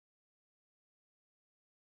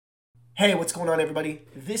Hey, what's going on, everybody?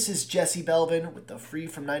 This is Jesse Belvin with the Free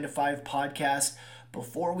from 9 to 5 podcast.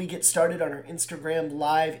 Before we get started on our Instagram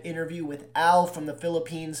live interview with Al from the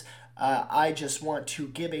Philippines, I just want to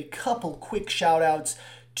give a couple quick shout outs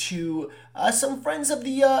to some friends of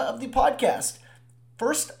the podcast.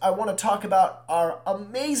 First, I want to talk about our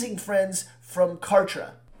amazing friends from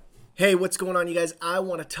Kartra. Hey, what's going on, you guys? I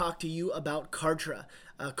want to talk to you about Kartra.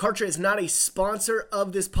 Kartra is not a sponsor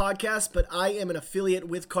of this podcast, but I am an affiliate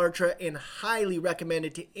with Kartra and highly recommend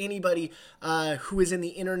it to anybody who is in the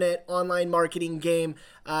internet online marketing game.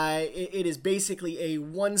 It is basically a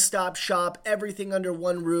one-stop shop, everything under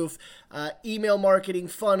one roof, email marketing,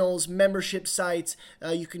 funnels, membership sites.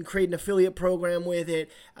 You can create an affiliate program with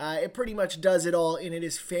it. It pretty much does it all, and it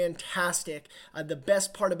is fantastic. The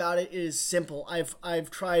best part about it is simple.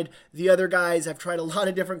 I've tried the other guys. I've tried a lot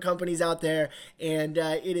of different companies out there, and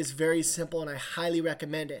it is very simple, and I highly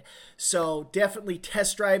recommend it. So definitely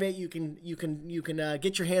test drive it. You can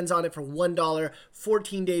get your hands on it for $1,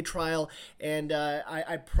 14-day trial, and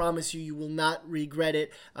I promise you will not regret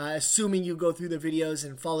it, assuming you go through the videos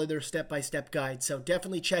and follow their step-by-step guide. So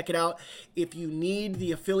definitely check it out. If you need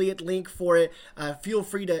the affiliate link for it, feel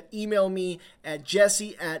free to email me at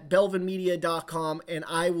jesse@belvinmedia.com, and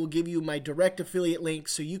I will give you my direct affiliate link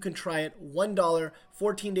so you can try it. $1,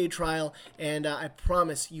 14-day trial, and I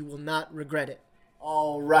promise you will not regret it.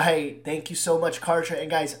 All right. Thank you so much, Kartra. And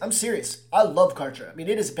guys, I'm serious. I love Kartra. I mean,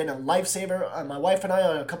 it has been a lifesaver. My wife and I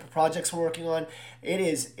on a couple projects we're working on.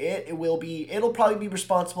 It'll probably be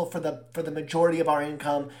responsible for the majority of our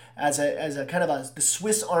income as a kind of the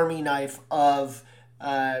Swiss Army knife of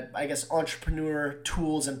entrepreneur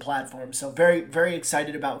tools and platforms. So very, very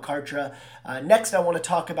excited about Kartra. Next, I want to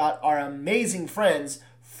talk about our amazing friends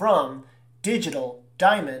from Digital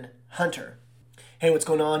Diamond Hunter. Hey, what's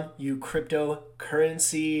going on, you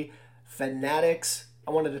cryptocurrency fanatics?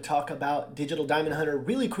 I wanted to talk about Digital Diamond Hunter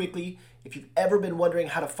really quickly. If you've ever been wondering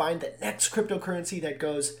how to find the next cryptocurrency that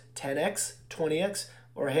goes 10x, 20x,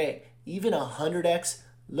 or hey, even 100x,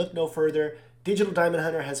 look no further. Digital Diamond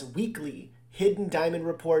Hunter has weekly hidden diamond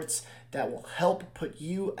reports that will help put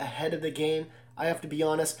you ahead of the game. I have to be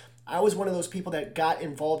honest, I was one of those people that got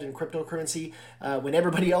involved in cryptocurrency when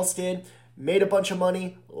everybody else did. Made a bunch of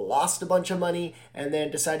money, lost a bunch of money, and then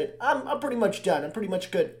decided, I'm pretty much done. I'm pretty much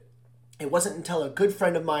good. It wasn't until a good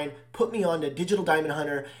friend of mine put me on to Digital Diamond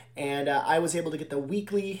Hunter, and I was able to get the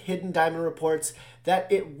weekly hidden diamond reports that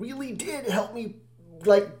it really did help me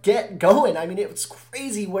get going. I mean, it's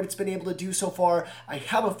crazy what it's been able to do so far. I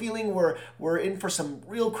have a feeling we're in for some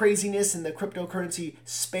real craziness in the cryptocurrency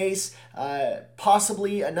space.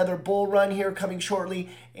 Possibly another bull run here coming shortly,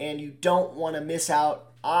 and you don't want to miss out.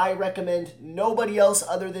 I recommend nobody else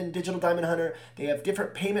other than Digital Diamond Hunter. They have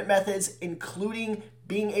different payment methods, including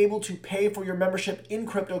being able to pay for your membership in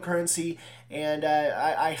cryptocurrency, and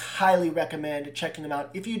I highly recommend checking them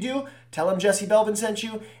out. If you do, tell them Jesse Belvin sent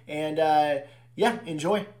you, and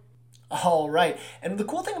enjoy. All right. And the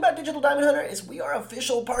cool thing about Digital Diamond Hunter is we are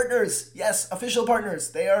official partners. Yes, official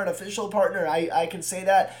partners. They are an official partner. I can say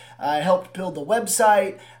that. I helped build the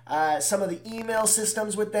website, some of the email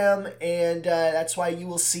systems with them, and that's why you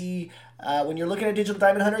will see when you're looking at Digital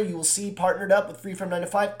Diamond Hunter, you will see partnered up with Free from 9 to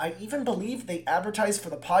 5. I even believe they advertise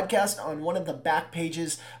for the podcast on one of the back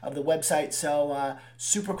pages of the website. So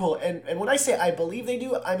super cool. And when I say I believe they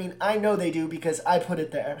do, I mean I know they do because I put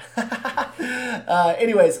it there.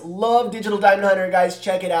 Anyways, love Digital Diamond Hunter, guys.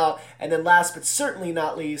 Check it out. And then last but certainly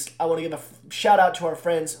not least, I want to give a shout out to our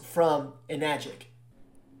friends from Enagic.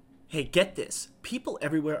 Hey, get this. People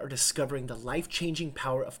everywhere are discovering the life-changing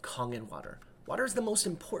power of Kangen water. Water is the most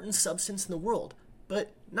important substance in the world,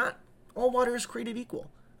 but not all water is created equal.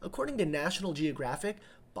 According to National Geographic,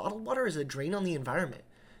 bottled water is a drain on the environment.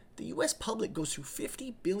 The U.S. public goes through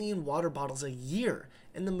 50 billion water bottles a year,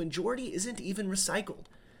 and the majority isn't even recycled.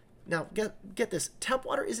 Now, get this, tap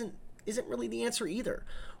water isn't really the answer either.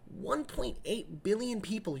 1.8 billion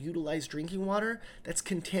people utilize drinking water that's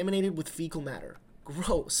contaminated with fecal matter.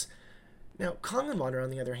 Gross. Now, Kangen water, on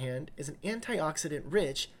the other hand, is an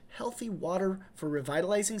antioxidant-rich, healthy water for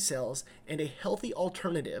revitalizing cells and a healthy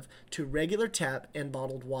alternative to regular tap and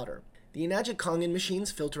bottled water. The Enagic Kangen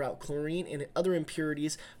machines filter out chlorine and other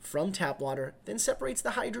impurities from tap water, then separates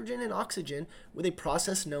the hydrogen and oxygen with a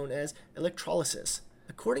process known as electrolysis.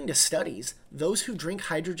 According to studies, those who drink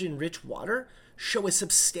hydrogen-rich water show a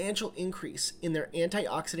substantial increase in their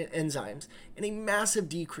antioxidant enzymes and a massive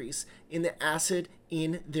decrease in the acid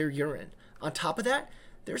in their urine. On top of that,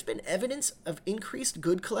 there's been evidence of increased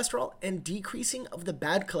good cholesterol and decreasing of the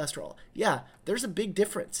bad cholesterol. Yeah, there's a big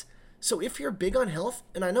difference. So if you're big on health,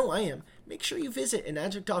 and I know I am, make sure you visit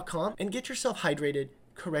enagic.com and get yourself hydrated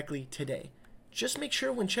correctly today. Just make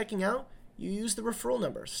sure when checking out, you use the referral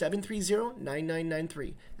number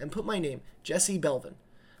 730-9993 and put my name, Jesse Belvin.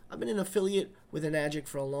 I've been an affiliate with Enagic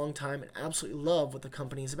for a long time and absolutely love what the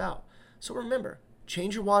company is about. So remember,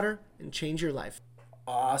 change your water and change your life.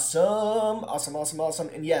 Awesome.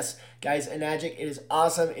 And yes, guys, Enagic, it is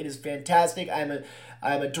awesome. It is fantastic. I'm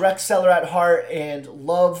a direct seller at heart and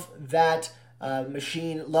love that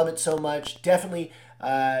machine. Love it so much. Definitely,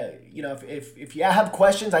 if you have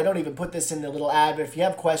questions, I don't even put this in the little ad, but if you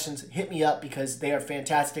have questions, hit me up because they are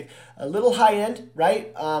fantastic. A little high end,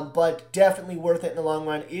 right? But definitely worth it in the long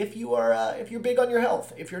run if you're big on your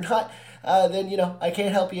health. If you're not, then I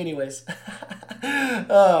can't help you anyways.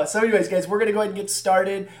 So anyways, guys, we're gonna go ahead and get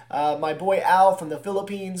started. My boy Al from the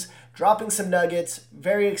Philippines dropping some nuggets.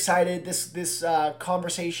 Very excited. This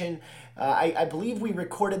conversation. I believe we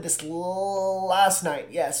recorded this last night.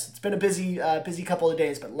 Yes, it's been a busy couple of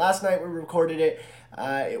days, but last night we recorded it.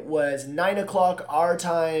 It was 9 o'clock our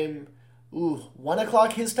time. 1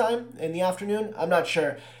 o'clock his time in the afternoon. I'm not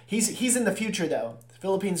sure. He's in the future though. The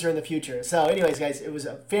Philippines are in the future. So anyways, guys, it was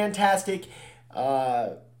a fantastic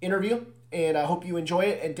interview, and I hope you enjoy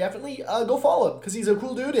it. And definitely go follow him because he's a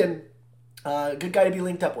cool dude and good guy to be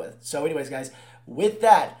linked up with. So anyways, guys, with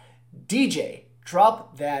that, DJ,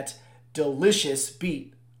 drop that delicious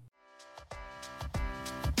beat.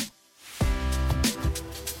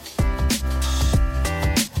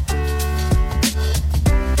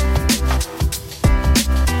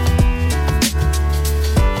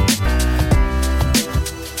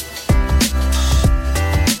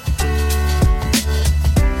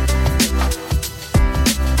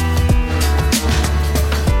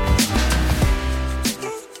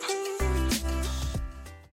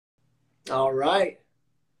 All right.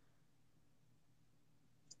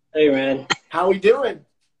 Hey, man. How we doing?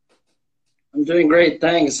 I'm doing great,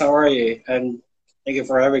 thanks. How are you? And thank you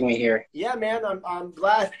for having me here. Yeah, man, I'm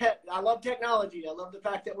glad. I love technology. I love the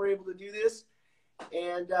fact that we're able to do this.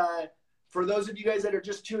 And for those of you guys that are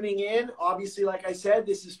just tuning in, obviously, like I said,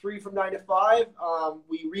 this is free from 9 to 5.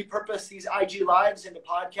 We repurpose these IG Lives into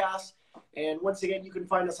podcasts. And once again, you can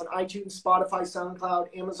find us on iTunes, Spotify,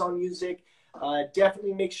 SoundCloud, Amazon Music.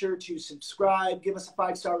 Definitely make sure to subscribe, give us a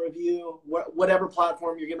 5-star review, whatever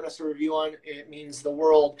platform you're giving us a review on, it means the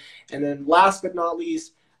world. And then last but not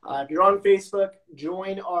least, if you're on Facebook,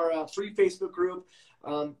 join our free Facebook group.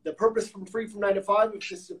 The purpose from Free from 9 to 5, if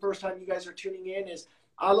this is the first time you guys are tuning in, is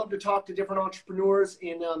I love to talk to different entrepreneurs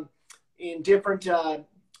in different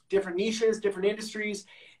niches, different industries.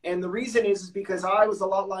 And the reason is because I was a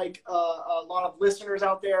lot like a lot of listeners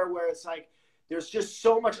out there where it's like, there's just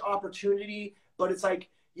so much opportunity, but it's like,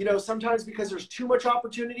 sometimes because there's too much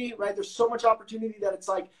opportunity, right? There's so much opportunity that it's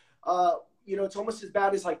like, it's almost as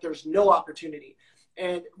bad as like there's no opportunity.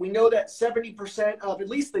 And we know that 70% of at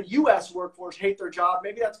least the U.S. workforce hate their job.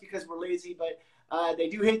 Maybe that's because we're lazy, but they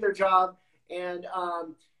do hate their job. And,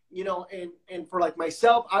 and for like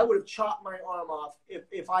myself, I would have chopped my arm off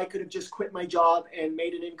if I could have just quit my job and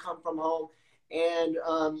made an income from home. And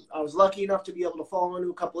I was lucky enough to be able to fall into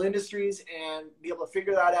a couple industries and be able to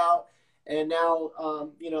figure that out. And now,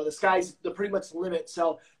 the sky's pretty much the limit.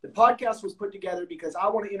 So the podcast was put together because I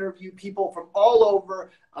want to interview people from all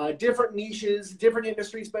over, different niches, different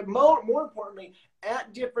industries, but more importantly,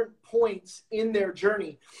 at different points in their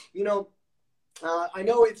journey. I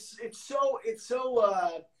know it's so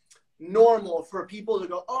normal for people to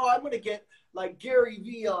go, oh, I'm going to get like Gary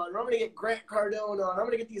Vee on, or I'm going to get Grant Cardone on. I'm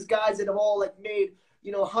going to get these guys that have all like made,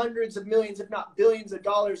 hundreds of millions, if not billions of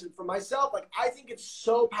dollars. And for myself, like, I think it's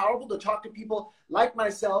so powerful to talk to people like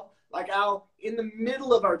myself, like Al, in the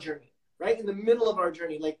middle of our journey, right? In the middle of our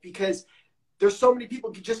journey, like, because there's so many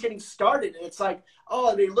people just getting started. And it's like,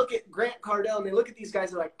 oh, they look at Grant Cardone, they look at these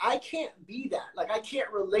guys, they're like, I can't be that. Like, I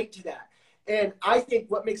can't relate to that. And I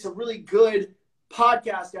think what makes a really good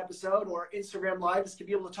podcast episode or Instagram Live is to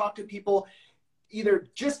be able to talk to people either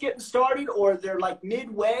just getting started, or they're like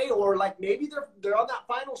midway, or like maybe they're on that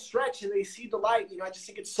final stretch and they see the light. I just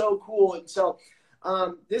think it's so cool. And so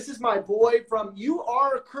this is my boy you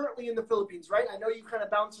are currently in the Philippines, right? I know you kind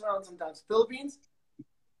of bounce around sometimes. Philippines?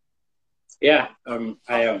 Yeah,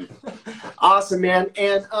 I am. Awesome, man.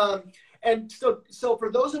 And so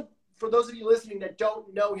for those of you listening that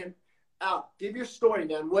don't know him, Al, give your story,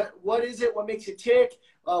 man. What is it? What makes you tick?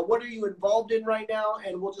 What are you involved in right now?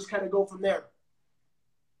 And we'll just kind of go from there.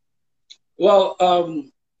 Well,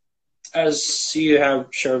 as you have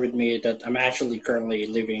shared with me, that I'm actually currently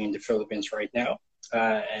living in the Philippines right now,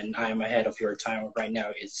 and I'm ahead of your time right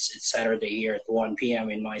now. It's Saturday here at 1 p.m.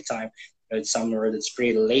 in my time. It's somewhere that's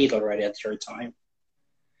pretty late already at your time.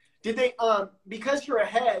 Did they, because you're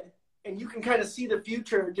ahead, and you can kind of see the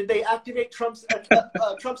future. Did they activate Trump's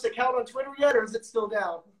account on Twitter yet, or is it still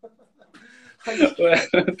down? Well,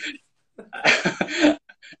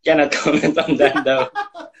 cannot comment on that though.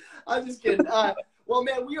 I'm just kidding. Well,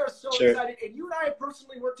 man, we are so Sure. excited, and you and I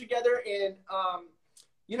personally work together, and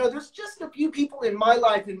you know, there's just a few people in my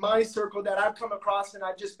life, in my circle, that I've come across, and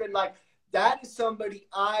I've just been like, that is somebody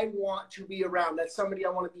I want to be around. That's somebody I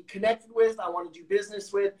want to be connected with. I want to do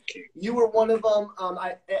business with. You were one of them.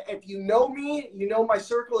 If you know me, you know my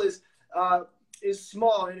circle is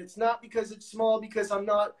small, and it's not because it's small because I'm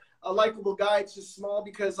not a likable guy. It's just small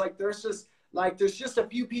because there's just a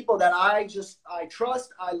few people that I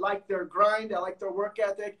trust. I like their grind. I like their work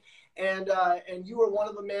ethic, and you were one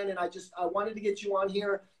of them, man. And I wanted to get you on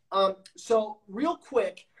here. So real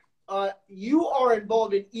quick. You are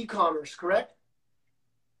involved in e-commerce, correct?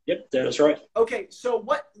 Yep, that's right. Okay, so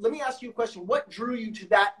let me ask you a question. What drew you to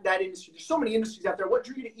that industry? There's so many industries out there. What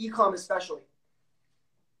drew you to e-com especially?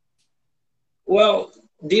 Well,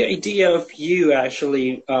 the idea of you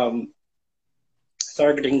actually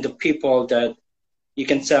targeting the people that you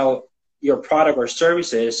can sell your product or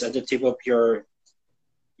services at the tip of your,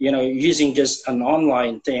 using just an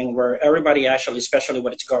online thing where everybody actually, especially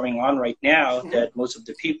what's going on right now, Mm-hmm. that most of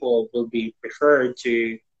the people will be preferred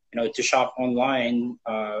to, to shop online,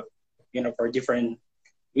 for different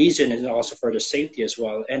reasons and also for the safety as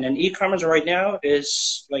well. And then e-commerce right now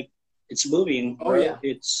is it's moving. Oh, right? yeah.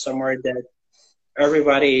 It's somewhere that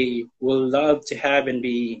everybody will love to have and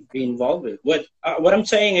be involved with. What I'm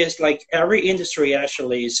saying is every industry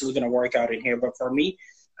actually is still going to work out in here. But for me,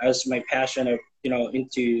 as my passion of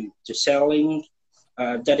into selling,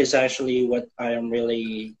 that is actually what I am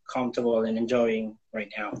really comfortable and enjoying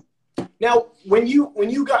right now. Now, when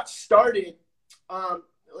you got started,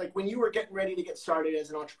 when you were getting ready to get started as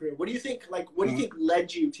an entrepreneur, what do you think? What do you think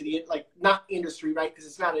led you to the not industry, right? Because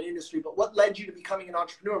it's not an industry, but what led you to becoming an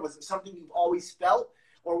entrepreneur? Was it something you've always felt,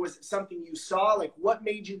 or was it something you saw? What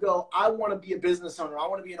made you go, I want to be a business owner, I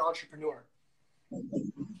want to be an entrepreneur?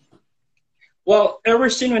 Well, ever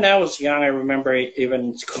since when I was young, I remember even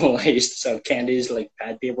in school, I used to sell candies like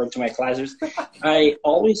pad paper to my classes. I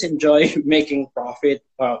always enjoy making profit.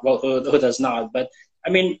 Well, who does not? But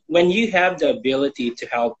I mean, when you have the ability to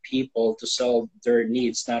help people to solve their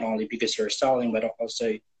needs, not only because you're selling, but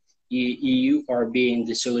also you are being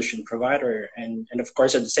the solution provider. And of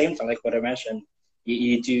course, at the same time, like what I mentioned,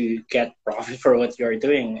 you do get profit for what you're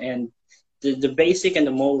doing. And the basic and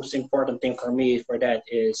the most important thing for me for that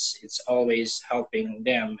is it's always helping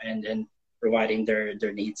them and providing their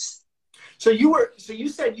needs. So you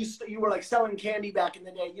said you were selling candy back in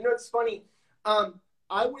the day. You know, it's funny.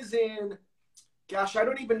 I was in, gosh, I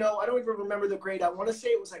don't even remember the grade. I want to say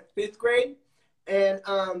it was 5th grade.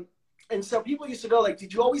 And so people used to go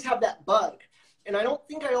did you always have that bug? And I don't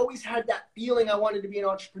think I always had that feeling I wanted to be an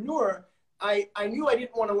entrepreneur. I knew I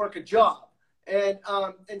didn't want to work a job. And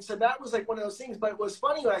so that was one of those things. But it was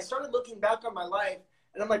funny when I started looking back on my life,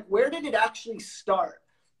 and I'm like, where did it actually start?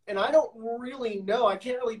 And I don't really know. I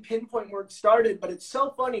can't really pinpoint where it started, but it's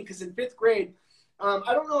so funny because in 5th grade,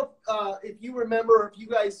 I don't know if you remember,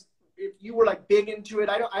 if you were big into it.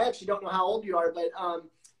 I actually don't know how old you are, but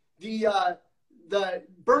the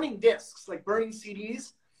burning discs, burning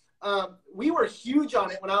CDs, we were huge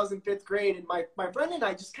on it when I was in 5th grade. And my friend and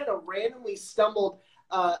I just kind of randomly stumbled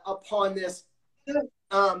upon this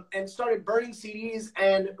and started burning CDs,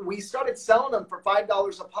 and we started selling them for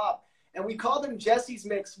 $5 a pop. And we called them Jesse's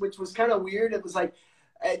Mix, which was kind of weird. It was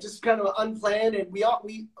just kind of unplanned. And we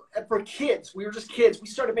for kids, we were just kids. We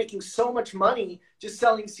started making so much money just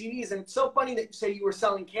selling CDs. And it's so funny that you say you were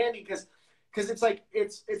selling candy because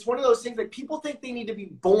it's one of those things people think they need to be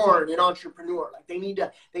born an entrepreneur. They need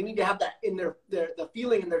to have that in the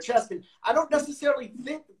feeling in their chest. And I don't necessarily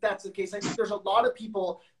think that that's the case. I think there's a lot of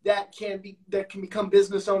people that can become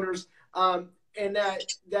business owners. And that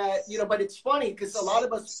but it's funny because a lot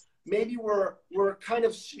of us maybe we're kind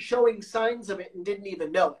of showing signs of it and didn't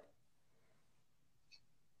even know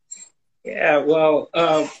it. Yeah, well,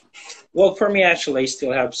 for me, actually, I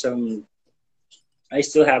still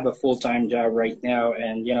have a full-time job right now,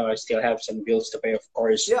 and I still have some bills to pay, of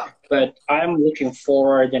course. Yeah. But I'm looking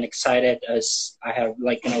forward and excited as I have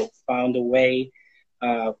found a way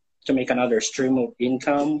to make another stream of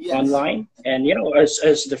income online. And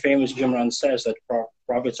as the famous Jim Rohn says, that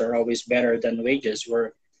profits are always better than wages.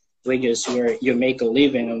 Where you make a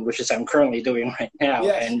living, which is I'm currently doing right now.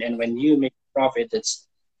 Yes. And when you make profit, it's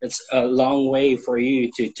a long way for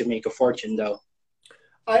you to make a fortune, though.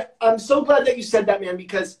 I'm so glad that you said that, man,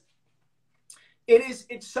 because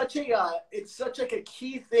it's such a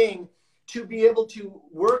key thing to be able to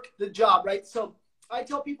work the job, right? So I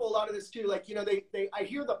tell people a lot of this too. Like, you know, I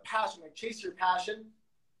hear the passion, like chase your passion.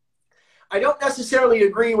 I don't necessarily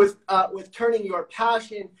agree with turning your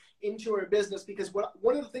passion into a business, because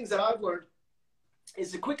one of the things that I've learned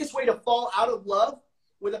is the quickest way to fall out of love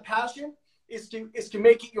with a passion is to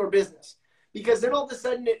make it your business. Because then all of a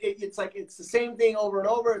sudden it's like it's the same thing over and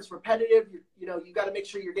over. It's repetitive. You know, you got to make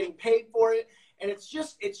sure you're getting paid for it, and it's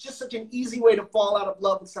just such an easy way to fall out of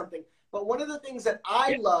love with something. But one of the things that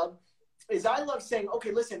I love is I love saying,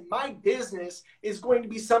 okay, listen, my business is going to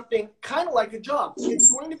be something kind of like a job.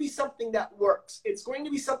 It's going to be something that works. It's going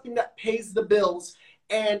to be something that pays the bills,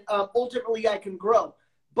 and ultimately I can grow.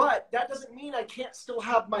 But that doesn't mean I can't still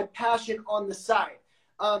have my passion on the side.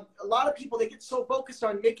 A lot of people, they get so focused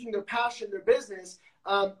on making their passion their business.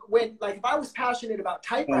 When, like, if I was passionate about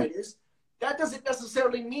typewriters, that doesn't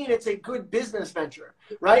necessarily mean it's a good business venture,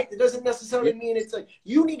 right? It doesn't necessarily mean it's like,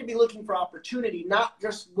 you need to be looking for opportunity, not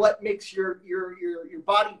just what makes your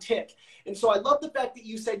body tick. And so I love the fact that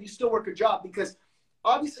you said you still work a job, because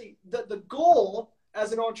obviously the goal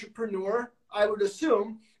as an entrepreneur, I would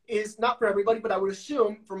assume, is not for everybody, but I would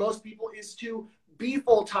assume for most people is to be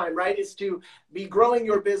full-time, right? Is to be growing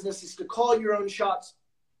your business, is to call your own shots.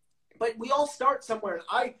 But we all start somewhere.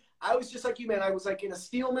 I was just like you, man. I was like in a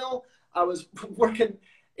steel mill. I was working,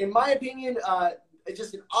 in my opinion,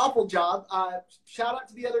 just an awful job. Shout out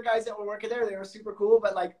to the other guys that were working there. They were super cool.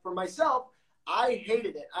 But like for myself, I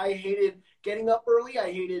hated it. I hated getting up early.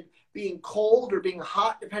 I hated being cold or being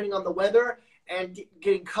hot, depending on the weather, and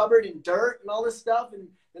getting covered in dirt and all this stuff. And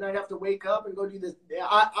then I'd have to wake up and go do this.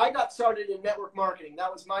 I got started in network marketing.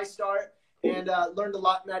 That was my start, and learned a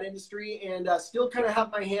lot in that industry, and still kind of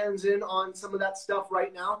have my hands in on some of that stuff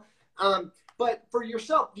right now. But for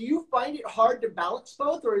yourself, do you find it hard to balance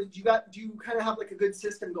both, or do you kind of have like a good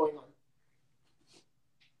system going on?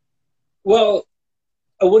 Well,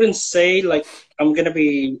 I wouldn't say, like, I'm gonna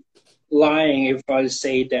be lying if I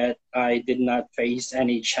say that I did not face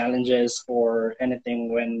any challenges or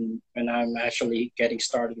anything when I'm actually getting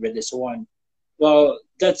started with this one. Well,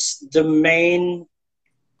 that's the main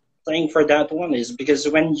thing for that one, is because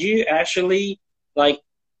when you actually, like,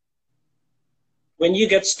 when you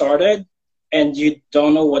get started and you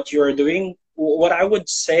don't know what you're doing, what I would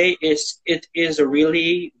say is it is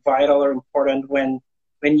really vital or important when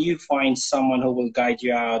you find someone who will guide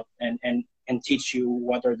you out and teach you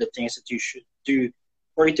what are the things that you should do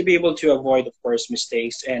for you to be able to avoid, of course,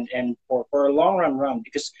 mistakes and for a long run,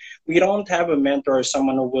 because we don't have a mentor or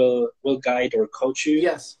someone who will guide or coach you.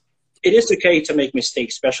 Yes. It is okay to make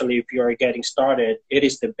mistakes, especially if you are getting started. It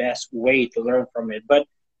is the best way to learn from it. But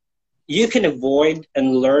you can avoid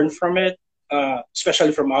and learn from it,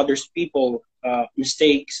 especially from others people,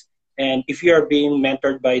 mistakes. And if you are being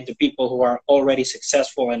mentored by the people who are already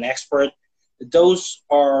successful and expert, those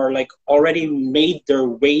are like already made their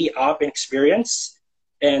way up in experience.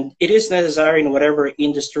 And it is necessary in whatever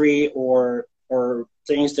industry or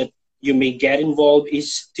things that you may get involved,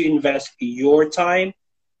 is to invest your time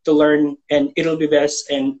to learn, and it'll be best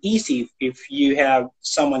and easy if you have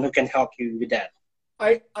someone who can help you with that.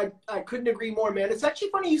 I couldn't agree more, man. It's actually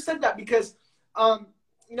funny you said that, because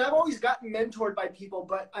you know, I've always gotten mentored by people,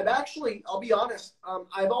 but I've actually, I'll be honest,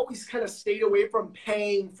 I've always kind of stayed away from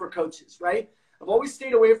paying for coaches, right? I've always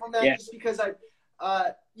stayed away from that, just because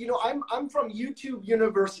you know, I'm from YouTube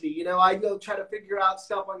University. You know, I go try to figure out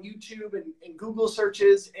stuff on YouTube and Google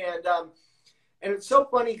searches, and it's so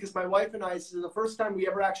funny because my wife and I, this is the first time we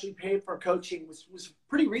ever actually paid for coaching, was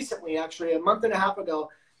pretty recently, actually, a month and a half ago.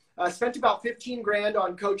 Spent about 15 grand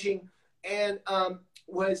on coaching, and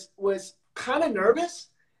was kind of nervous.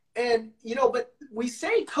 And, you know, but we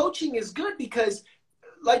say coaching is good because,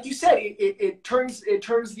 like you said, it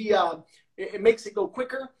makes it go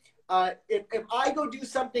quicker. If I go do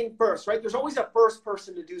something first, right, there's always a first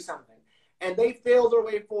person to do something, and they fail their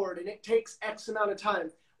way forward, and it takes X amount of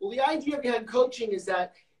time. Well, the idea behind coaching is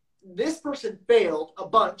that this person failed a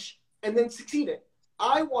bunch and then succeeded.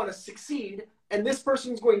 I want to succeed, and this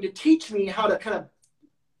person's going to teach me how to kind of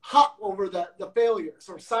hop over the failures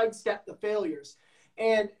or sidestep the failures.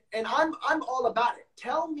 And I'm all about it.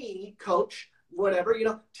 Tell me, coach, whatever, you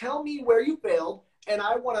know, tell me where you failed, and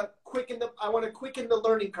I want to quicken the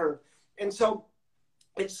learning curve. And so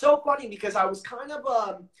it's so funny because I was kind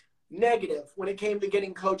of negative when it came to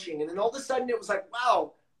getting coaching, and then all of a sudden it was like,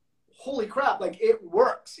 wow, holy crap, like it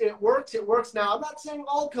works. Now, I'm not saying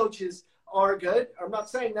all coaches are good. I'm not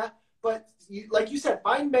saying that. But like you said,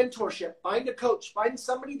 find mentorship, find a coach, find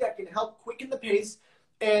somebody that can help quicken the pace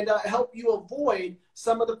and help you avoid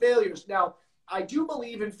some of the failures. Now, I do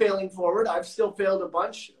believe in failing forward. I've still failed a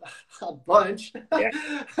bunch, a bunch. Yeah.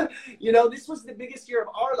 You know, this was the biggest year of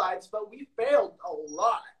our lives, but we failed a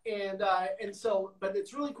lot. And so, but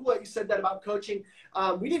it's really cool that you said that about coaching.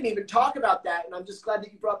 We didn't even talk about that, and I'm just glad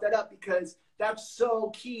that you brought that up because that's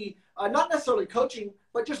so key. Not necessarily coaching,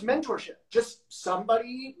 but just mentorship, just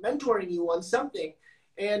somebody mentoring you on something.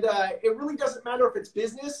 And it really doesn't matter if it's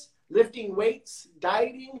business, lifting weights,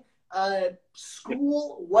 dieting,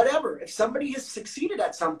 school, whatever. If somebody has succeeded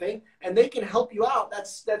at something and they can help you out,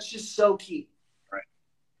 that's just so key. Right.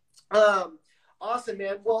 Awesome,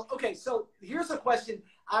 man. Well, okay, so here's a question.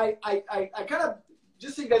 I kind of,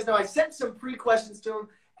 just so you guys know, I sent some pre-questions to him,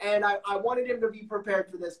 and I wanted him to be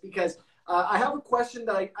prepared for this because I have a question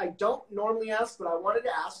that I don't normally ask, but I wanted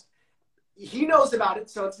to ask. He knows about it,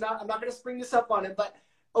 so I'm not going to spring this up on him, but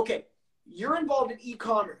okay, you're involved in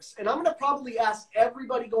e-commerce, and I'm going to probably ask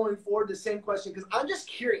everybody going forward the same question because I'm just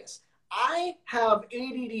curious. I have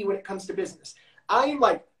ADD when it comes to business. I am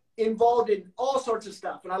like involved in all sorts of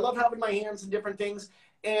stuff, and I love having my hands in different things.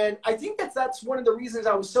 And I think that's one of the reasons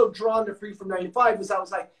I was so drawn to Free from 9 to 5 was I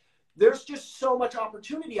was like, there's just so much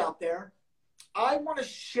opportunity out there. I want to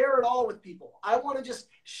share it all with people. I want to just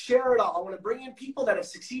share it all. I want to bring in people that have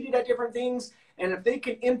succeeded at different things. And if they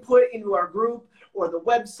can input into our group or the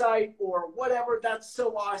website or whatever, that's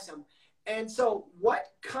so awesome. And so what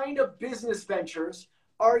kind of business ventures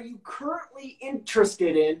are you currently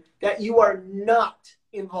interested in that you are not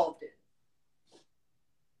involved in?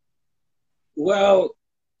 Well,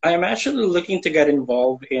 I'm actually looking to get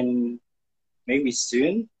involved in maybe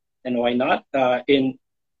soon, and why not? In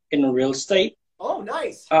real estate. Oh,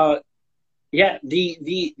 nice. Yeah,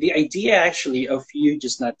 the idea actually of you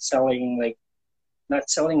just not selling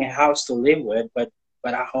a house to live with, but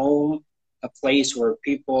a home, a place where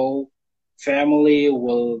people, family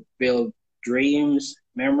will build dreams,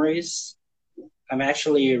 memories. I'm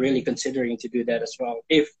actually really considering to do that as well.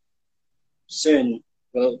 If soon,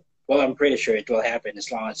 well, I'm pretty sure it will happen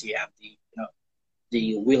as long as you have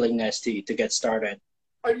the willingness to get started.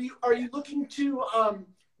 Are you looking to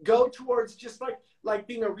go towards just like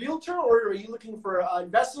being a realtor, or are you looking for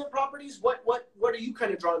investment properties? What are you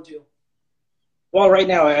kind of drawn to? Well, right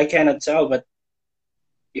now I cannot tell, but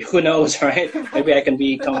who knows, right? Maybe I can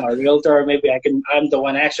become a realtor. Maybe I'm the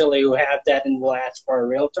one actually who have that and will ask for a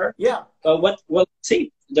realtor. Yeah. But we'll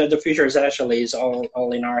see. The future is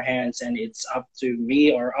all in our hands, and it's up to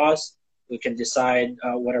me or us who can decide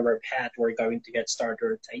whatever path we're going to get started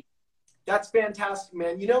or take. That's fantastic,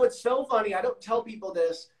 man. You know, it's so funny. I don't tell people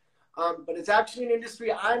this, but it's actually an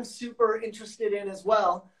industry I'm super interested in as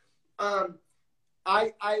well.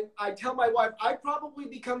 I tell my wife I probably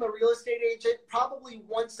become a real estate agent probably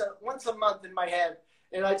once a month in my head,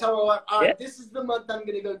 and I tell my wife, all right, this is the month I'm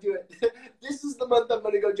going to go do it. This is the month I'm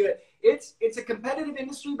going to go do it. It's a competitive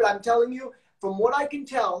industry, but I'm telling you, from what I can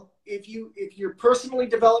tell, if you're personally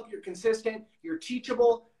developed, you're consistent, you're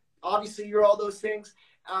teachable, obviously you're all those things.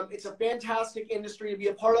 It's a fantastic industry to be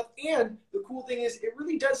a part of, and the cool thing is, it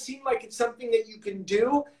really does seem like it's something that you can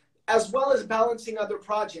do, as well as balancing other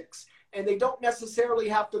projects. And they don't necessarily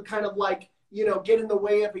have to kind of like, get in the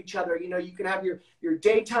way of each other. You can have your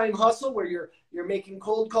daytime hustle where you're making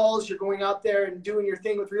cold calls, you're going out there and doing your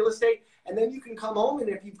thing with real estate. And then you can come home, and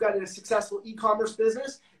if you've got a successful e-commerce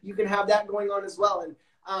business, you can have that going on as well. And,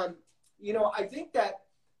 I think that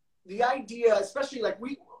the idea, especially like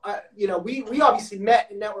we obviously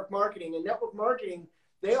met in network marketing, and network marketing,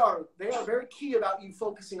 they are very key about you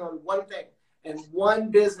focusing on one thing and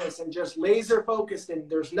one business and just laser focused, and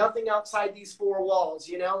there's nothing outside these four walls,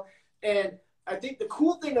 And I think the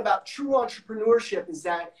cool thing about true entrepreneurship is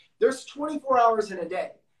that there's 24 hours in a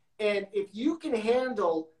day. And if you can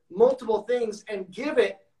handle multiple things and give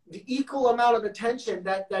it the equal amount of attention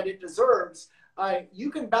that it deserves,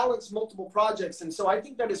 you can balance multiple projects. And so I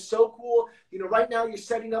think that is so cool. Right now you're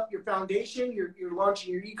setting up your foundation, you're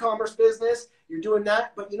launching your e-commerce business, you're doing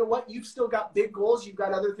that. But you know what? You've still got big goals. You've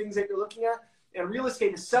got other things that you're looking at. And real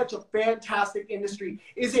estate is such a fantastic industry.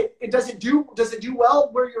 Does it do well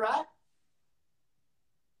where you're at?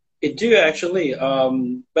 It do actually.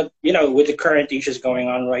 But with the current issues going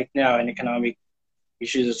on right now and economic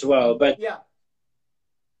issues as well. But yeah,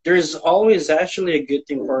 there's always actually a good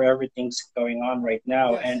thing for everything's going on right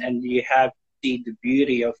now. Yes. And you have to see the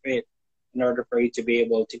beauty of it in order for you to be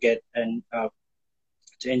able to get and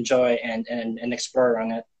to enjoy and explore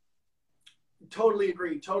on it. Totally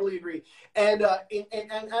agree. And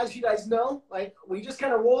as you guys know, like, we just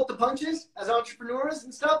kind of roll with the punches as entrepreneurs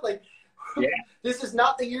and stuff. Like, yeah. This is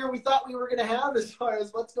not the year we thought we were going to have as far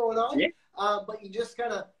as what's going on. Yeah. But you just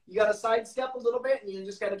you got to sidestep a little bit, and you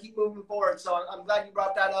just got to keep moving forward. So I'm glad you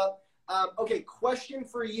brought that up. Okay, question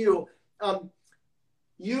for you.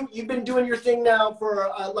 You've been doing your thing now for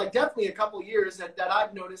like definitely a couple years that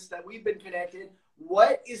I've noticed that we've been connected.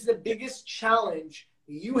 What is the biggest challenge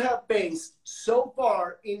you have faced so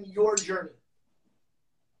far in your journey?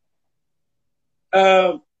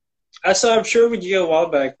 Uh, as I've shared with you a while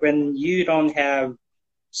back, when you don't have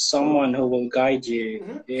someone who will guide you,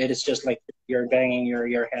 Mm-hmm. it is just like you're banging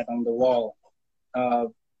your head on the wall. Uh,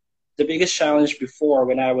 the biggest challenge before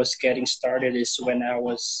when I was getting started is when I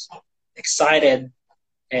was excited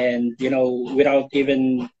and without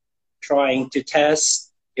even trying to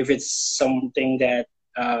test if it's something that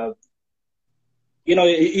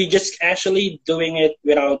you just actually doing it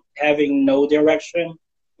without having no direction,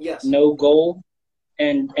 Yes. no goal,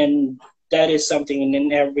 and that is something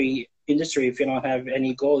in every industry. If you don't have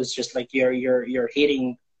any goal, it's just like you're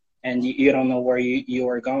hitting and you don't know where you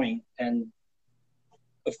are going. And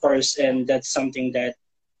of course, and that's something that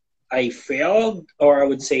I failed, or I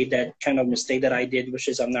would say that kind of mistake that I did, which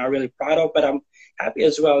is I'm not really proud of, but I'm happy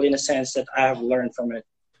as well in a sense that I have learned from it.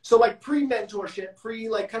 So like pre-mentorship,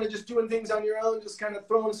 like kind of just doing things on your own, just kind of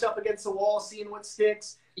throwing stuff against the wall, seeing what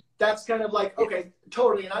sticks. That's kind of like, okay,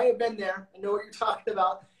 totally. And I have been there. I know what you're talking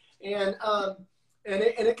about. And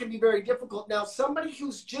it can be very difficult. Now, somebody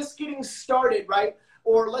who's just getting started, right?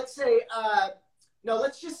 Or let's say, no,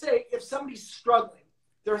 let's just say if somebody's struggling,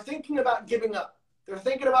 they're thinking about giving up. They're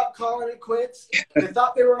thinking about calling it quits. They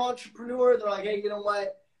thought they were an entrepreneur. They're like, hey, you know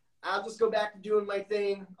what? I'll just go back to doing my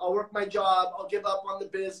thing. I'll work my job. I'll give up on the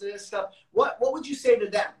business stuff. What would you say to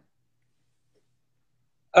them?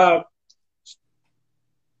 Uh,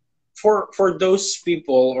 for those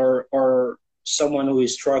people or someone who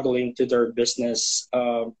is struggling to their business,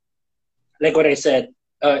 like what I said,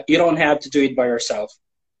 you don't have to do it by yourself.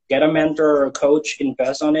 Get a mentor or a coach,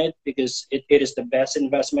 invest on it because it is the best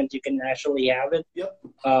investment you can actually have it.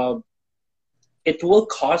 Yep. It will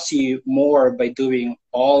cost you more by doing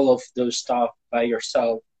all of those stuff by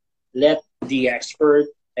yourself. Let the expert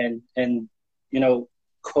and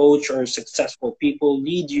coach or successful people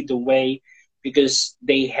lead you the way because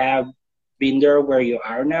they have been there where you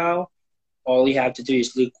are now. All you have to do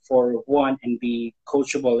is look for one and be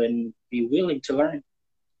coachable and be willing to learn.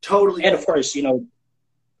 Totally. And of course,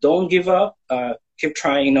 don't give up. Keep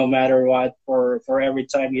trying no matter what. For every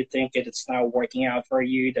time you think it's not working out for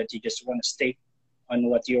you, that you just want to stay on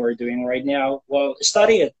what you are doing right now. Well,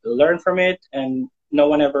 study it, learn from it, and no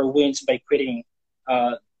one ever wins by quitting.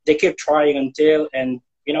 They keep trying until, and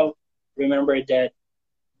remember that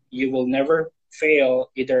you will never fail.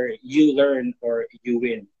 Either you learn or you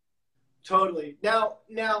win. Totally. Now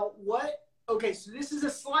what? Okay, so this is a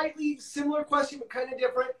slightly similar question, but kind of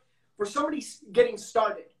different for somebody getting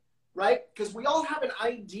started, right? Because we all have an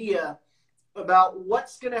idea about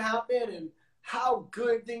what's going to happen and how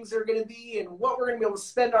good things are going to be and what we're going to be able to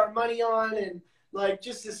spend our money on and like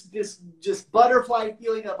just this just butterfly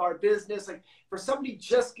feeling of our business. Like for somebody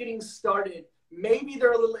just getting started, maybe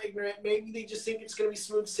they're a little ignorant, maybe they just think it's going to be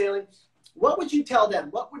smooth sailing. What would you tell them?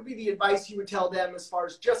 What would be the advice you would tell them as far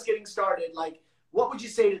as just getting started? Like, what would you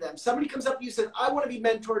say to them? Somebody comes up to you and says, I want to be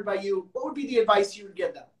mentored by you. What would be the advice you would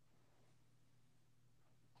give them?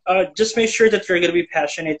 Just make sure that you're going to be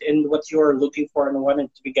passionate in what you're looking for and wanting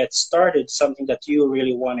to get started, something that you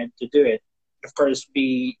really wanted to do it. Of course,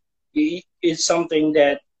 it's something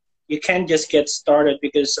that you can't just get started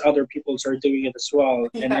because other people are doing it as well.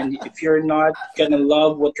 Yeah. And if you're not going to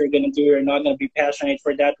love what you're going to do, you're not going to be passionate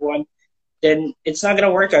for that one, then it's not going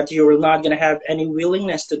to work out. You're not going to have any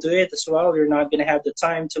willingness to do it as well. You're not going to have the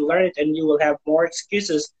time to learn it, and you will have more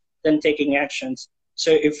excuses than taking actions. So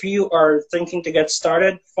if you are thinking to get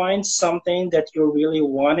started, find something that you really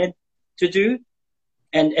wanted to do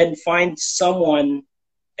and find someone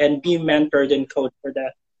and be mentored and coached for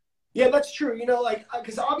that. Yeah, that's true. Like,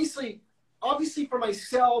 because obviously for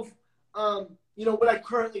myself, what I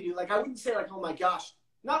currently do, like, I wouldn't say like, oh my gosh,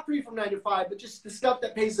 not free from 9 to 5, but just the stuff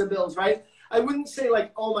that pays the bills, right? I wouldn't say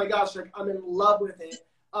like, oh my gosh, like I'm in love with it.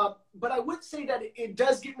 But I would say that it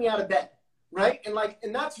does get me out of bed, right?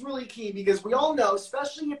 And that's really key because we all know,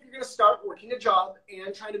 especially if you're going to start working a job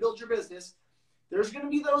and trying to build your business, there's going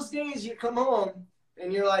to be those days you come home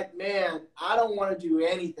and you're like, man, I don't want to do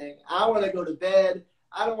anything. I want to go to bed.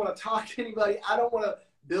 I don't want to talk to anybody. I don't want to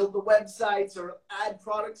build the websites or add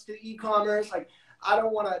products to e-commerce. Like, I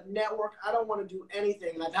don't want to network. I don't want to do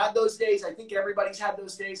anything. And I've had those days. I think everybody's had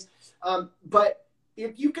those days. But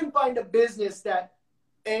if you can find a business that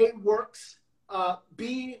A, works,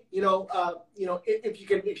 B, if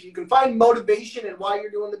you can find motivation in why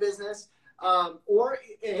you're doing the business, or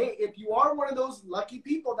hey, if you are one of those lucky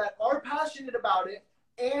people that are passionate about it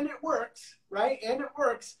and it works, right? And it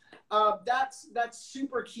works, That's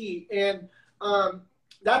super key, and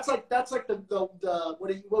that's like the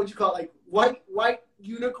what would you call it? Like white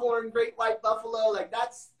unicorn, great white buffalo. Like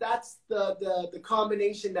that's the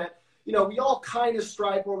combination that we all kind of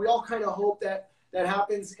strive for. We all kind of hope that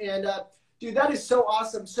happens. And dude, that is so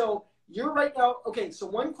awesome. So you're right now. Okay, so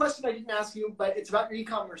one question I didn't ask you, but it's about your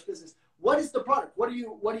e-commerce business. What is the product? What do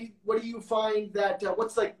you find that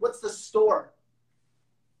what's the store?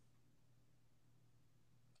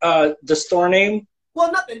 The store name?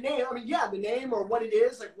 Well, not the name. I mean, yeah, the name or what it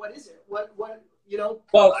is. Like, what is it? What?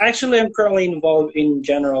 Well, actually, I'm currently involved in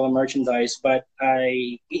general merchandise, but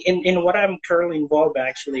in what I'm currently involved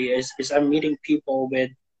actually is I'm meeting people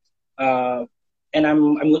with, and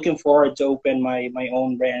I'm looking forward to open my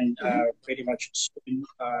own brand pretty much soon.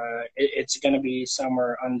 It's gonna be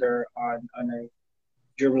somewhere on a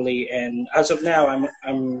jewelry, and as of now,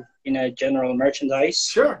 I'm in a general merchandise.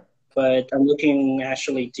 Sure. But I'm looking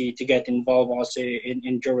actually to get involved also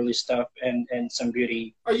in jewelry stuff and some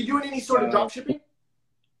beauty. Are you doing any sort of drop shipping?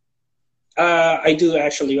 I do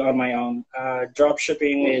actually on my own. Drop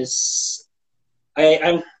shipping is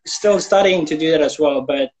I'm still studying to do that as well,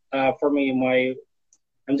 but for me,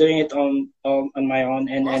 I'm doing it on my own,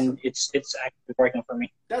 and Awesome. and it's actually working for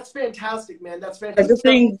me. That's fantastic, man. That's And fantastic. the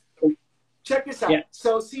thing, Check this out. yeah,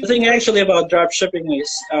 So see, the thing actually about drop shipping is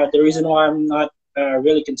the reason why I'm not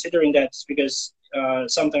really considering that is because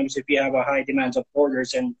sometimes if you have a high demand of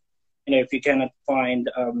orders and if you cannot find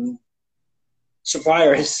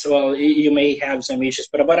suppliers, well, you may have some issues.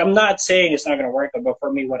 But I'm not saying it's not going to work. But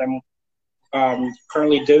for me, what I'm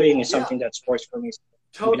currently doing is something that works for me. So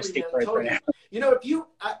I'm going to stick for it totally. right now.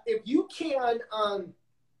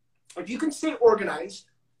 If you can stay organized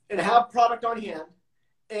and have product on hand,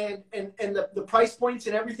 and the price points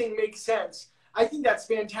and everything makes sense, I think that's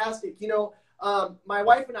fantastic. My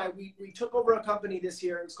wife and I, we took over a company this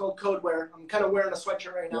year. It's called Codeware. I'm kind of wearing a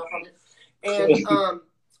sweatshirt right now from it.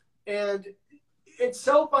 And it's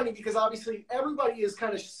so funny because obviously everybody is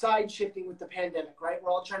kind of side shifting with the pandemic, right?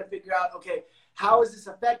 We're all trying to figure out, okay, how is this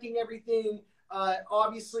affecting everything?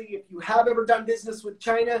 Obviously, if you have ever done business with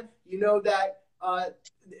China, you know that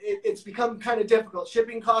it's become kind of difficult.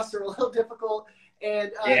 Shipping costs are a little difficult.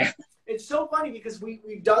 And it's so funny because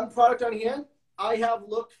we've done product on hand. I have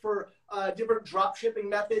looked for different drop shipping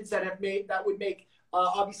methods that would make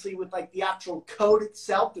obviously with like the actual code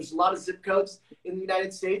itself. There's a lot of zip codes in the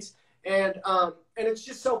United States, and it's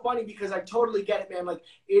just so funny because I totally get it, man. Like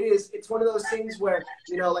it's one of those things where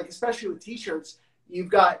like especially with t-shirts, you've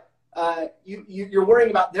got you're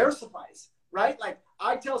worrying about their supplies, right? Like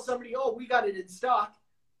I tell somebody, oh, we got it in stock,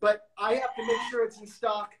 but I have to make sure it's in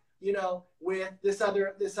stock, with this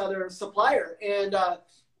other supplier, and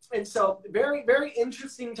so very, very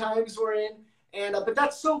interesting times we're in. And but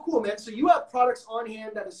that's so cool, man. So you have products on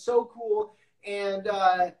hand. That is so cool and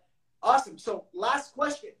awesome. So last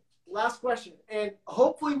question, and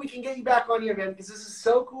hopefully we can get you back on here, man, because this is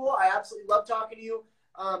so cool. I absolutely love talking to you.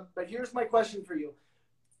 But here's my question for you.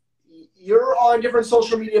 You're on different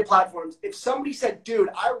social media platforms. If somebody said, dude,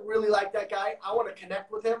 I really like that guy, I want to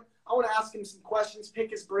connect with him, I want to ask him some questions,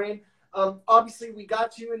 pick his brain. Obviously, we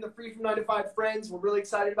got you in the Free from 9 to 5 Friends. We're really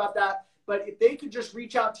excited about that. But if they could just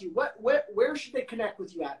reach out to you, where should they connect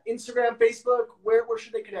with you at? Instagram, Facebook? Where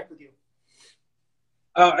should they connect with you?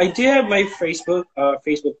 I do have my Facebook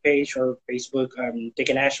page or Facebook. They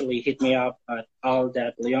can actually hit me up at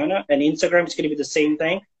al.leona. And Instagram is going to be the same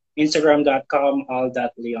thing. Instagram.com,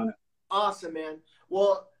 al.leona. Awesome, man.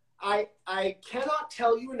 Well, I cannot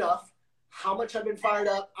tell you enough how much I've been fired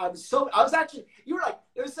up. You were like,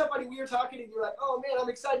 there was somebody we were talking to, you were like, oh man, I'm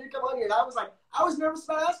excited to come on here. And I was like, I was nervous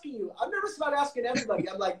about asking you. I'm nervous about asking everybody.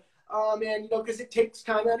 I'm like, oh man, because it takes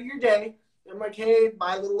time out of your day. I'm like, hey,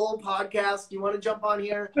 my little old podcast, you want to jump on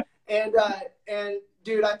here? And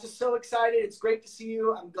dude, I'm just so excited. It's great to see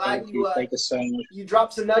you. I'm glad you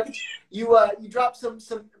dropped some nuggets. You dropped some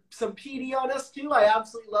PD on us too. I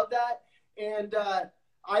absolutely love that. And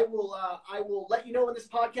I will let you know when this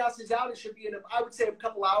podcast is out. It should be in I would say a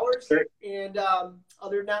couple hours. Sure. And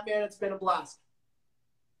other than that, man, it's been a blast.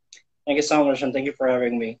 Thank you so much, and thank you for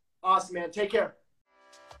having me. Awesome, man. Take care.